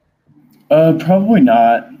eventually? Probably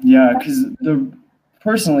not. Yeah. Cause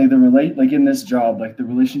like in this job, like the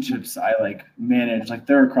relationships I like manage, like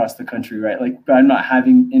they're across the country, right? Like I'm not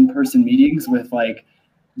having in-person meetings with like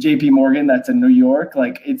JP Morgan that's in New York.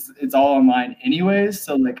 Like it's all online anyways.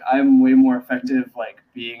 So like I'm way more effective like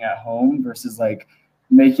being at home versus like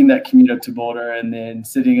making that commute up to Boulder and then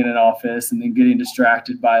sitting in an office and then getting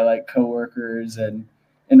distracted by like coworkers and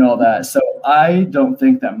all that. So I don't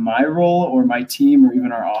think that my role or my team or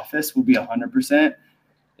even our office will be 100%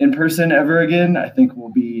 in person ever again. I think we'll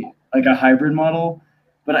be like a hybrid model,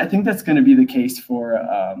 but I think that's going to be the case for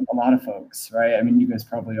a lot of folks, right? I mean, you guys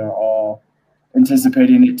probably are all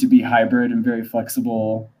anticipating it to be hybrid and very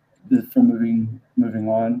flexible for moving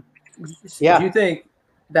on. Yeah. Do you think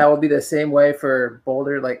that will be the same way for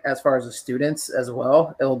Boulder, like as far as the students as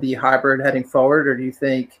well? It'll be hybrid heading forward, or do you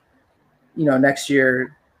think, next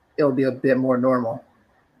year it'll be a bit more normal?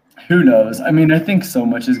 Who knows? I mean, I think so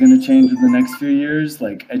much is going to change in the next few years,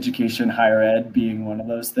 like education, higher ed being one of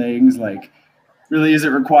those things. Like, really, is it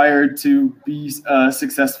required to be a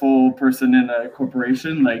successful person in a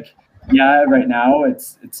corporation? Like, yeah, right now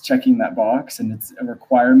it's checking that box and it's a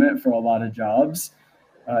requirement for a lot of jobs.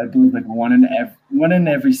 I believe like one in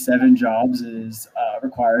every 7 jobs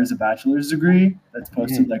requires a bachelor's degree that's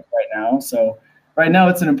posted like right now. So right now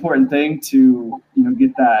it's an important thing to,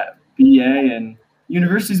 get that BA, and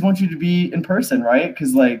universities want you to be in person, right?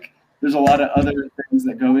 Because like there's a lot of other things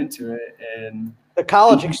that go into it, and the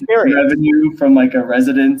college experience, revenue from like a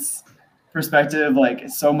residence perspective, like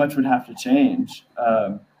so much would have to change.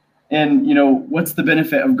 And what's the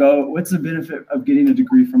benefit of getting a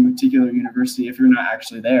degree from a particular university if you're not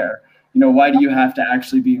actually there? Why do you have to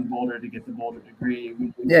actually be in Boulder to get the Boulder degree?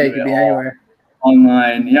 Yeah, you could be anywhere.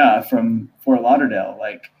 Online, yeah, from Fort Lauderdale.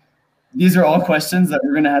 Like, these are all questions that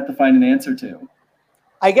we're going to have to find an answer to.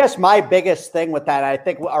 I guess my biggest thing with that, I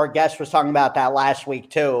think our guest was talking about that last week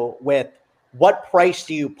too, with what price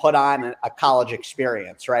do you put on a college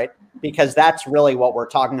experience, right? Because that's really what we're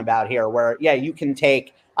talking about here, where, yeah, you can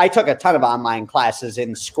I took a ton of online classes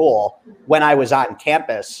in school when I was on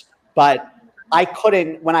campus, but I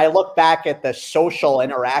couldn't, when I look back at the social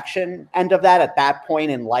interaction end of that at that point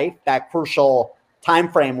in life, that crucial time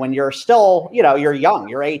frame when you're still, you're young,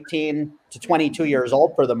 you're 18 to 22 years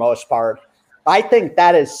old for the most part. I think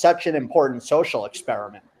that is such an important social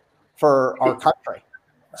experiment for our country.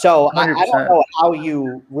 So I don't know how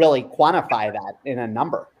you really quantify that in a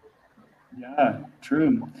number. Yeah,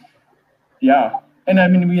 true. Yeah. And I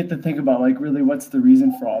mean, we have to think about like really what's the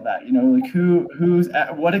reason for all that, like who's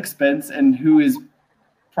at what expense and who is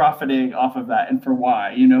profiting off of that and for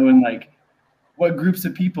why, and like what groups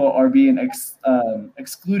of people are being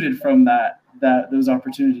excluded from those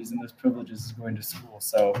opportunities and those privileges going to school.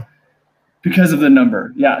 So because of the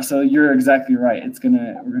number. Yeah. So you're exactly right. We're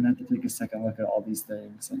going to have to take a second look at all these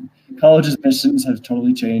things, and college admissions have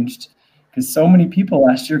totally changed because so many people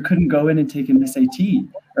last year couldn't go in and take an SAT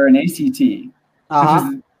or an ACT.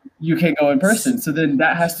 Because you can't go in person. So then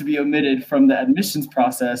that has to be omitted from the admissions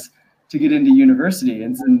process to get into university.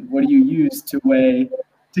 And then what do you use to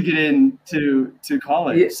get into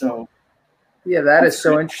college? Yeah. So yeah, that is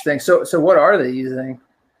so interesting. So what are they using?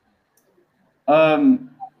 I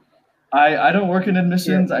don't work in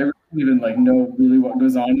admissions. Yeah. I don't even know really what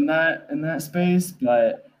goes on in that space,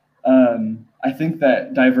 but I think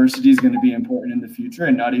that diversity is going to be important in the future,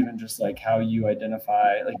 and not even just how you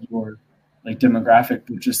identify your demographic,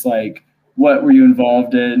 but just what were you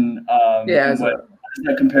involved in? Yeah. How does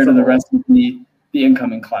that compare to the rest of the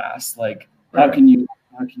incoming class? How can you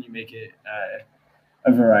how can you make it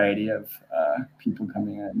a variety of people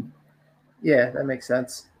coming in? Yeah, that makes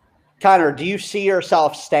sense. Connor, do you see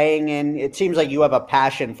yourself staying in? It seems like you have a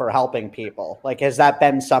passion for helping people. Like, has that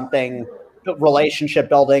been something, relationship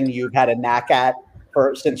building, you've had a knack at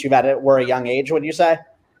since you've had it were a young age, would you say?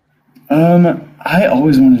 I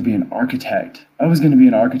always wanted to be an architect. I was going to be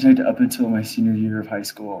an architect up until my senior year of high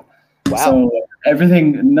school. Wow. So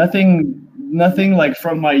nothing like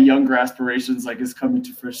from my younger aspirations like is coming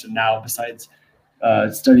to fruition now, besides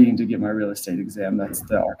studying to get my real estate exam. That's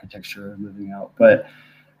the architecture I'm living out. But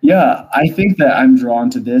yeah, I think that I'm drawn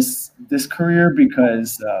to this career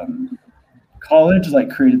because college like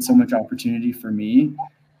created so much opportunity for me.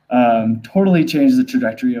 Totally changed the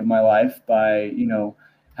trajectory of my life by,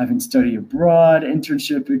 having study abroad,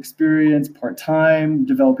 internship experience, part-time,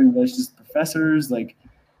 developing relationships with professors. Like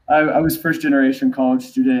I was first generation college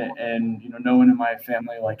student, and no one in my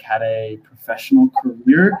family like had a professional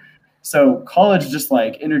career. So college just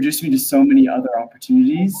like introduced me to so many other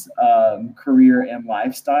opportunities, career and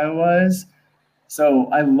lifestyle wise. So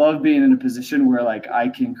I love being in a position where like I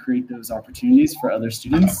can create those opportunities for other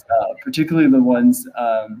students, particularly the ones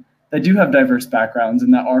that do have diverse backgrounds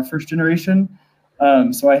and that are first generation.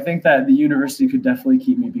 So I think that the university could definitely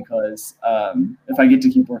keep me because if I get to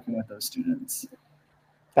keep working with those students.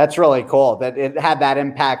 That's really cool that it had that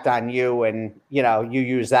impact on you, and you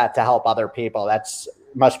use that to help other people.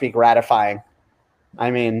 Must be gratifying.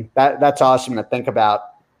 I mean, that's awesome to think about.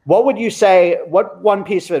 What would you say, what one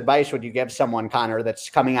piece of advice would you give someone, Connor, that's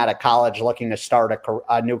coming out of college looking to start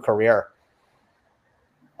a new career?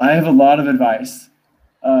 I have a lot of advice.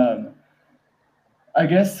 I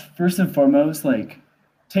guess first and foremost, like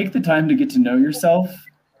take the time to get to know yourself,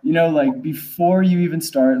 like before you even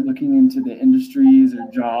start looking into the industries or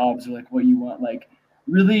jobs or like what you want, like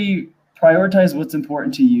really prioritize what's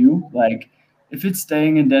important to you. Like if it's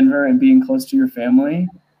staying in Denver and being close to your family,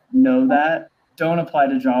 know that. Don't apply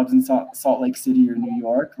to jobs in Salt Lake City or New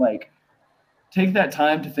York. Like take that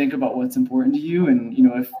time to think about what's important to you. And,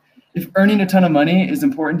 if earning a ton of money is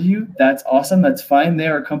important to you, that's awesome. That's fine.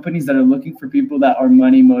 There are companies that are looking for people that are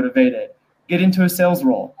money motivated. Get into a sales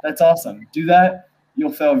role. That's awesome. Do that.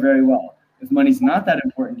 You'll fare very well. If money's not that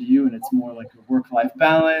important to you and it's more like a work-life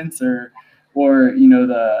balance or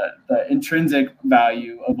the intrinsic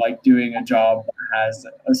value of like doing a job that has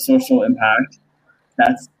a social impact,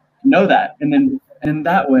 know that. And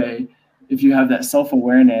that way, if you have that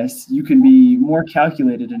self-awareness, you can be more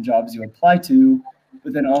calculated in jobs you apply to.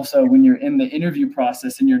 But then also when you're in the interview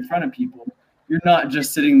process and you're in front of people, you're not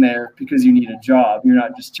just sitting there because you need a job. You're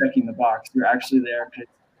not just checking the box. You're actually there because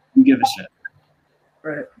you give a shit.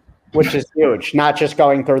 Right. Which is huge. Not just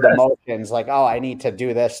going through the motions like, oh, I need to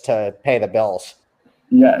do this to pay the bills.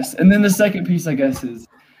 Yes. And then the second piece, I guess, is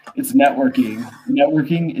it's networking.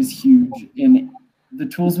 Networking is huge. In the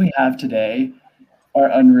tools we have today are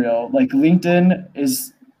unreal. Like LinkedIn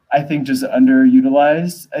is, I think, just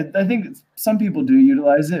underutilized. I think some people do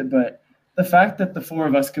utilize it, but the fact that the four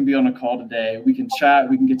of us can be on a call today, we can chat,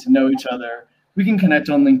 we can get to know each other, we can connect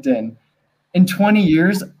on LinkedIn. In 20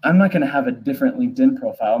 years, I'm not going to have a different LinkedIn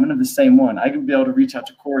profile. I'm going to have the same one. I can be able to reach out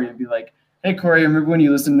to Corey and be like, hey, Corey, remember when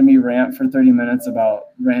you listened to me rant for 30 minutes about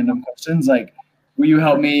random questions? Like, will you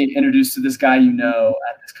help me introduce to this guy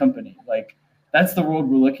at this company? Like, that's the world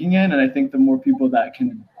we're looking in. And I think the more people that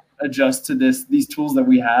can adjust to these tools that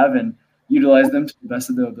we have and utilize them to the best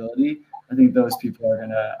of their ability, I think those people are going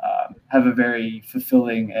to have a very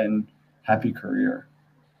fulfilling and happy career.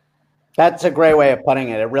 That's a great way of putting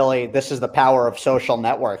it. This is the power of social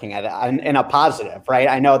networking in a positive, right?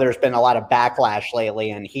 I know there's been a lot of backlash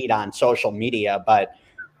lately and heat on social media, but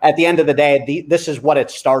at the end of the day, this is what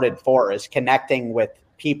it started for, is connecting with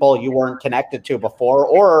people you weren't connected to before,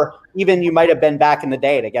 or even you might have been back in the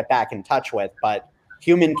day to get back in touch with, but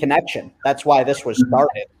human connection. That's why this was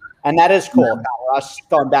started. And that is cool. Us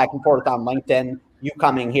going back and forth on LinkedIn, you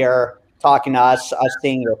coming here, talking to us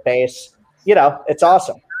seeing your face, it's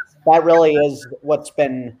awesome. That really is what's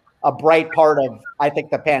been a bright part of, I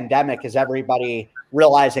think, the pandemic, is everybody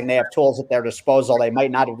realizing they have tools at their disposal they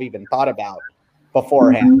might not have even thought about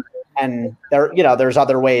beforehand. And there's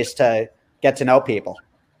other ways to get to know people.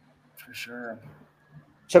 For sure.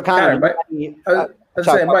 So Connor, Mike,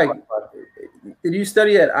 did you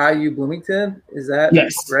study at IU Bloomington? Is that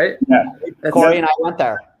right? Yeah. Corey and I went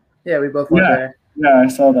there. Yeah, we both went there. Yeah, I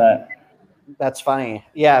saw that. That's funny.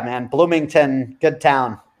 Yeah, man. Bloomington, good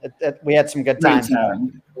town. We had some good times.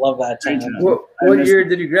 Love that town. What year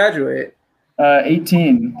did you graduate?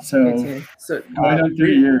 18. So 18. So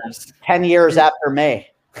 3 years. 10 years after me.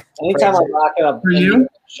 Anytime I rock it up for you,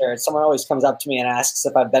 someone always comes up to me and asks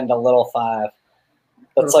if I've been to Little Five.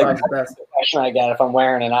 That's Little like Five's the best. the question I get if I'm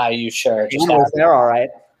wearing an IU shirt. Just One was there, all right.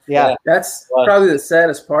 Yeah. That's probably the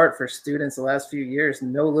saddest part for students the last few years.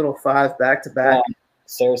 No Little Five back to back.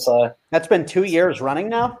 Seriously. That's been 2 years running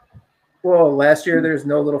now. Well, last year there's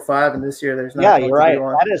no Little Five, and this year there's not. Yeah, going you're to be right.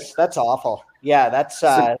 one. That's awful. Yeah, that's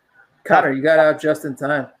Connor, you got out just in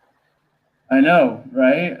time. I know,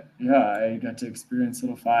 right? Yeah, I got to experience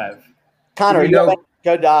Little Five. Connor. You know- You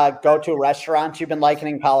good go-to restaurants you've been liking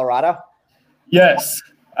in Colorado? Yes,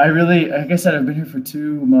 I really, like I said, I've been here for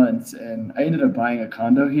 2 months, and I ended up buying a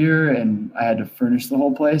condo here, and I had to furnish the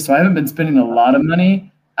whole place. So I haven't been spending a lot of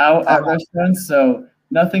money out at restaurants. So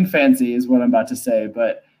nothing fancy is what I'm about to say,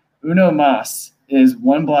 but Uno Mas is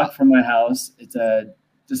 1 block from my house. It's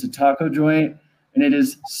just a taco joint, and it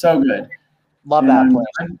is so good. Love And that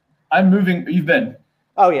place. I'm moving. You've been?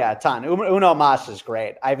 Oh yeah, a ton. Uno Mas is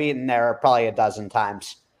great. I've eaten there probably a dozen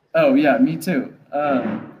times. Oh yeah, me too.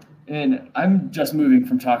 And I'm just moving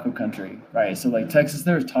from taco country, right? So like Texas,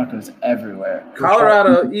 there's tacos everywhere.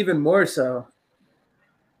 Colorado, even more so.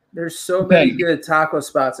 There's so many good taco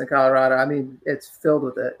spots in Colorado. I mean, it's filled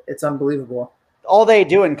with it. It's unbelievable. All they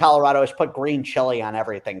do in Colorado is put green chili on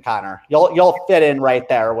everything, Connor. You'll fit in right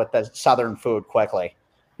there with the southern food quickly.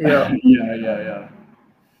 Yeah. Yeah.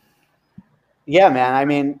 Yeah, man. I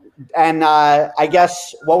mean, and I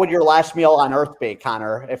guess what would your last meal on earth be,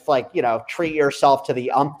 Connor? If treat yourself to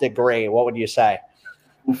the nth degree, what would you say?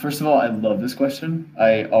 Well, first of all, I love this question.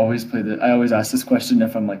 I always ask this question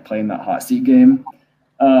if I'm like playing that hot seat game.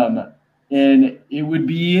 And it would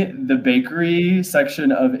be the bakery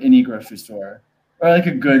section of any grocery store, or like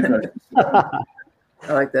a good grocery store.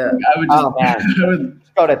 I like that. I would just I would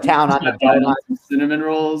go to town on the donuts. Cinnamon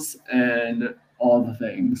rolls and all the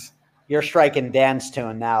things. You're striking Dan's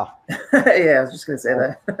tune now. Yeah, I was just gonna say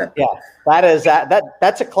that. Yeah,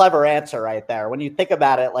 that's a clever answer right there. When you think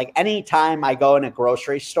about it, like anytime I go in a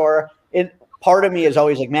grocery store, part of me is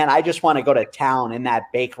always like, man, I just want to go to town in that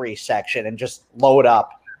bakery section and just load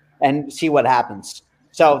up and see what happens.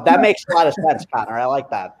 So that makes a lot of sense, Connor. I like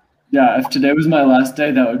that. Yeah, if today was my last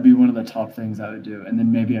day, that would be one of the top things I would do. And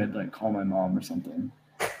then maybe I'd like call my mom or something.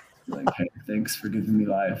 Like, hey, thanks for giving me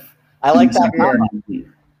life. I like that. That's probably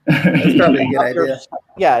a good idea.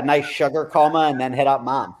 Yeah, nice sugar coma and then hit up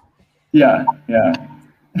mom. Yeah.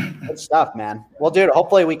 Good stuff, man. Well, dude,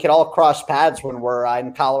 hopefully we can all cross paths when we're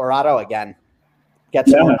in Colorado again. For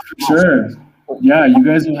sure. Yeah, you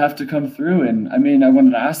guys will have to come through. And I mean, I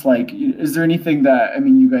wanted to ask, like, is there anything that,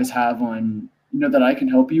 you guys have on, that I can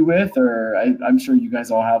help you with? Or I'm sure you guys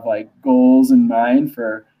all have like goals in mind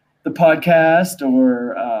for the podcast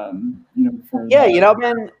or,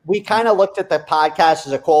 man, we kind of looked at the podcast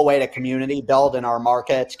as a cool way to community build in our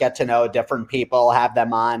markets, get to know different people, have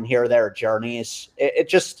them on, hear their journeys. It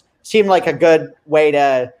just seemed like a good way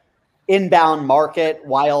to inbound market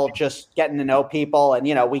while just getting to know people. And,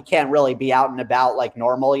 we can't really be out and about like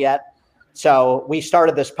normal yet. So we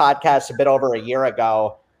started this podcast a bit over a year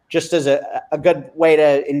ago, just as a good way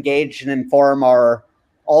to engage and inform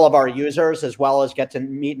all of our users, as well as get to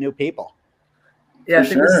meet new people. Yeah, I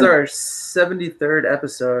think this is our 73rd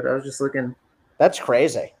episode. I was just looking. That's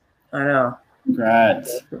crazy. I know.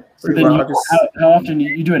 Congrats. So then how often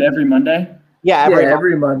you do it every Monday? Yeah,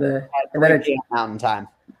 every Monday. And then it's Mountain Time.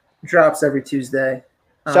 Drops every Tuesday.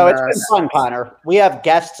 So it's been fun, Connor. We have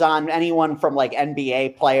guests on, anyone from like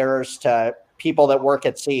NBA players to people that work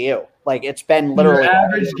at CU. Like it's been literally your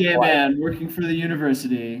average gay man working for the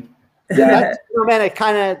university. Yeah, man. It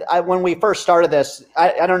kind of when we first started this,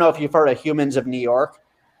 I don't know if you've heard of Humans of New York.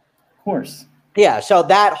 Of course. Yeah. So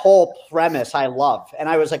that whole premise I love, and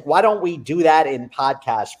I was like, why don't we do that in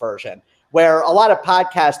podcast version? Where a lot of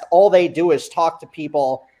podcasts, all they do is talk to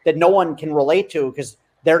people that no one can relate to because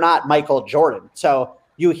they're not Michael Jordan. So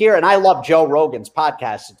you hear, and I love Joe Rogan's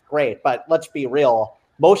podcast. It's great, but let's be real.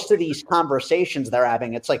 Most of these conversations they're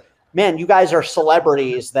having, it's like, man, you guys are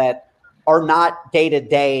celebrities that are not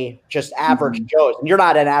day-to-day just average Joes. And you're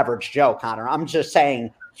not an average Joe, Connor. I'm just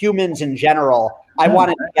saying humans in general. I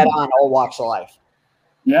wanted to get on all walks of life.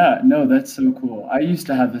 Yeah, no, that's so cool. I used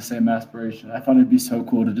to have the same aspiration. I thought it'd be so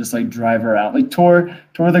cool to just like drive around, like tour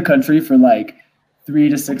the country for like 3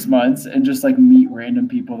 to 6 months and just like meet random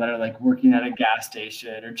people that are like working at a gas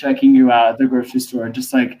station or checking you out at the grocery store.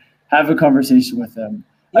 Just like have a conversation with them.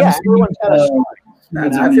 Yeah, everyone's got a story.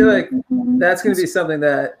 I feel like that's going to be something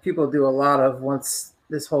that people do a lot of once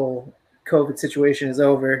this whole COVID situation is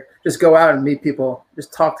over. Just go out and meet people.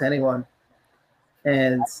 Just talk to anyone.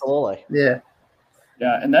 And absolutely. Yeah.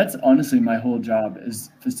 Yeah, and that's honestly my whole job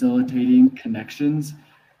is facilitating connections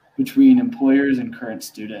between employers and current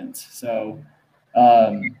students. So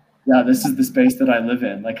yeah, this is the space that I live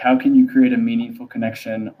in. Like, how can you create a meaningful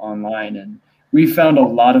connection online? And we found a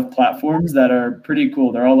lot of platforms that are pretty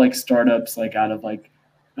cool. They're all like startups, like out of like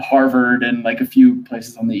Harvard and like a few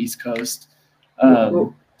places on the East Coast.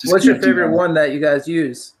 What's your favorite one that you guys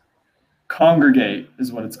use? Kongregate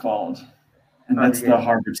is what it's called. And that's the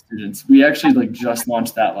Harvard students. We actually like just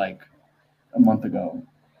launched that like a month ago.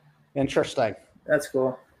 Interesting. That's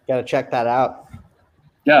cool. Got to check that out.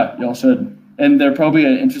 Yeah, y'all should. And they're probably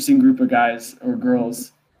an interesting group of guys or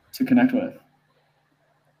girls to connect with.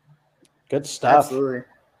 Good stuff. Absolutely.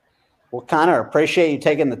 Well, Connor, appreciate you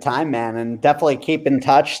taking the time, man, and definitely keep in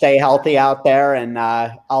touch. Stay healthy out there, and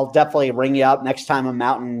I'll definitely ring you up next time I'm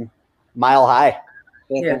Mountain Mile High.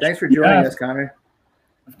 Yeah, thanks for joining us, Connor.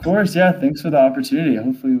 Of course, yeah. Thanks for the opportunity.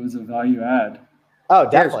 Hopefully it was a value add. Oh,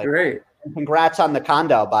 definitely. That's great. Congrats on the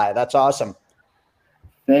condo buy. That's awesome.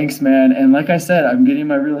 Thanks, man. And like I said, I'm getting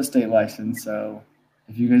my real estate license. So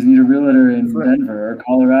if you guys need a realtor in Denver or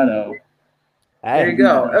Colorado. Hey, there you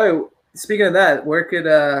go. Oh, speaking of that, where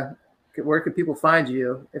could people find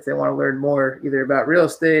you if they want to learn more, either about real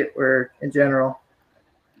estate or in general?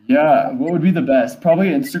 Yeah, what would be the best? Probably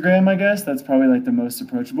Instagram, I guess. That's probably like the most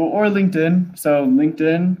approachable, or LinkedIn. So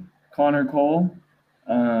LinkedIn, Connor Cole,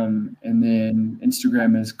 and then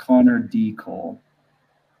Instagram is Connor D. Cole.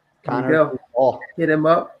 Connor, go. Hit him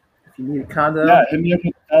up if you need a condo. Yeah, hit me up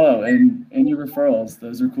with a fellow and any referrals.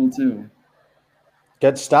 Those are cool too.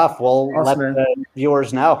 Good stuff. We'll let the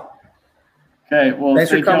viewers know. Okay. Well,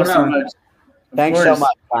 thanks for coming on. Thanks so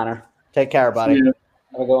much, Connor. Take care, buddy. Have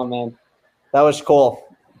a good one, man. That was cool.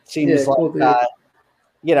 Seems like, cool,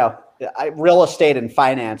 real estate and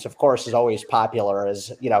finance, of course, is always popular.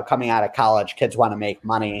 As coming out of college, kids want to make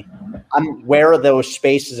money. Where those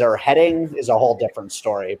spaces are heading is a whole different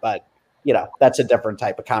story, but that's a different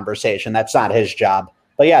type of conversation. That's not his job.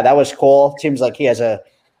 But yeah, that was cool. Seems like he has a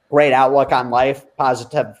great outlook on life.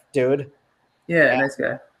 Positive dude. Yeah, nice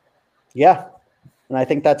guy. Yeah, and I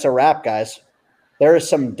think that's a wrap, guys. There is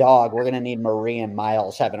some dog. We're going to need Marie and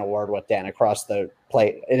Miles having a word with Dan across the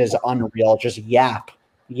plate. It is unreal. Just yap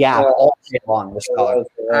all day long. This dog.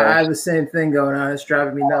 I have the same thing going on. It's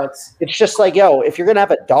driving me nuts. It's just like, if you're going to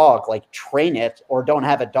have a dog, like train it or don't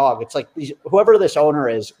have a dog. It's like whoever this owner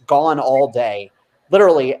is, gone all day.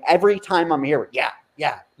 Literally every time I'm here, yeah.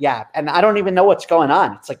 And I don't even know what's going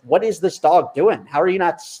on. It's like, what is this dog doing? How are you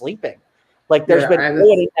not sleeping? Like there's been no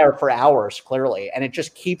one in there for hours, clearly, and it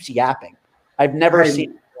just keeps yapping. I've never seen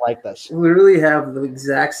anything like this. Literally have the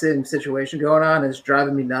exact same situation going on. It's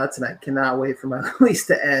driving me nuts, and I cannot wait for my lease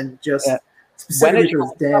to end. Specifically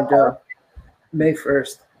for this damn dog. May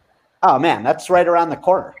 1st. Oh man, that's right around the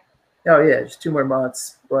corner. Oh yeah, just 2 more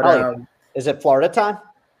months. But is it Florida time?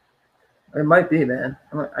 It might be, man.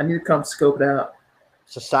 I need to come scope it out.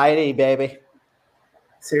 Society, baby.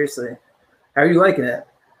 Seriously, how are you liking it?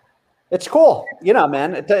 It's cool.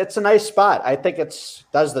 Man, it's a nice spot. I think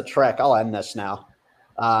does the trick. I'll end this now.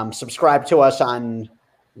 Subscribe to us on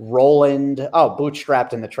Roland. Oh,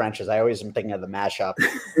 Bootstrapped in the Trenches. I always am thinking of the mashup.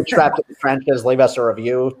 Bootstrapped in the Trenches. Leave us a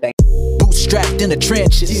review. Bootstrapped in the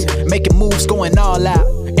trenches, making moves, going all out.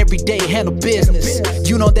 Every day handle business.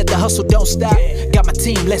 You know that the hustle don't stop. Got my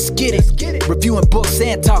team, let's get it. Reviewing books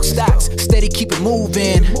and talk stocks. Steady keep it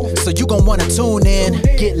moving. So you gon' wanna tune in.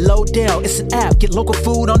 Get Lodell, it's an app. Get local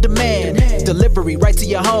food on demand. Delivery right to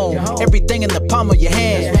your home. Everything in the palm of your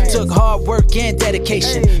hand. Took hard work and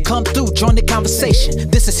dedication. Come through, join the conversation.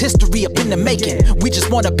 This is history up in the making. We just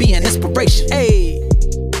wanna be an inspiration. Hey,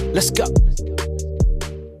 let's go.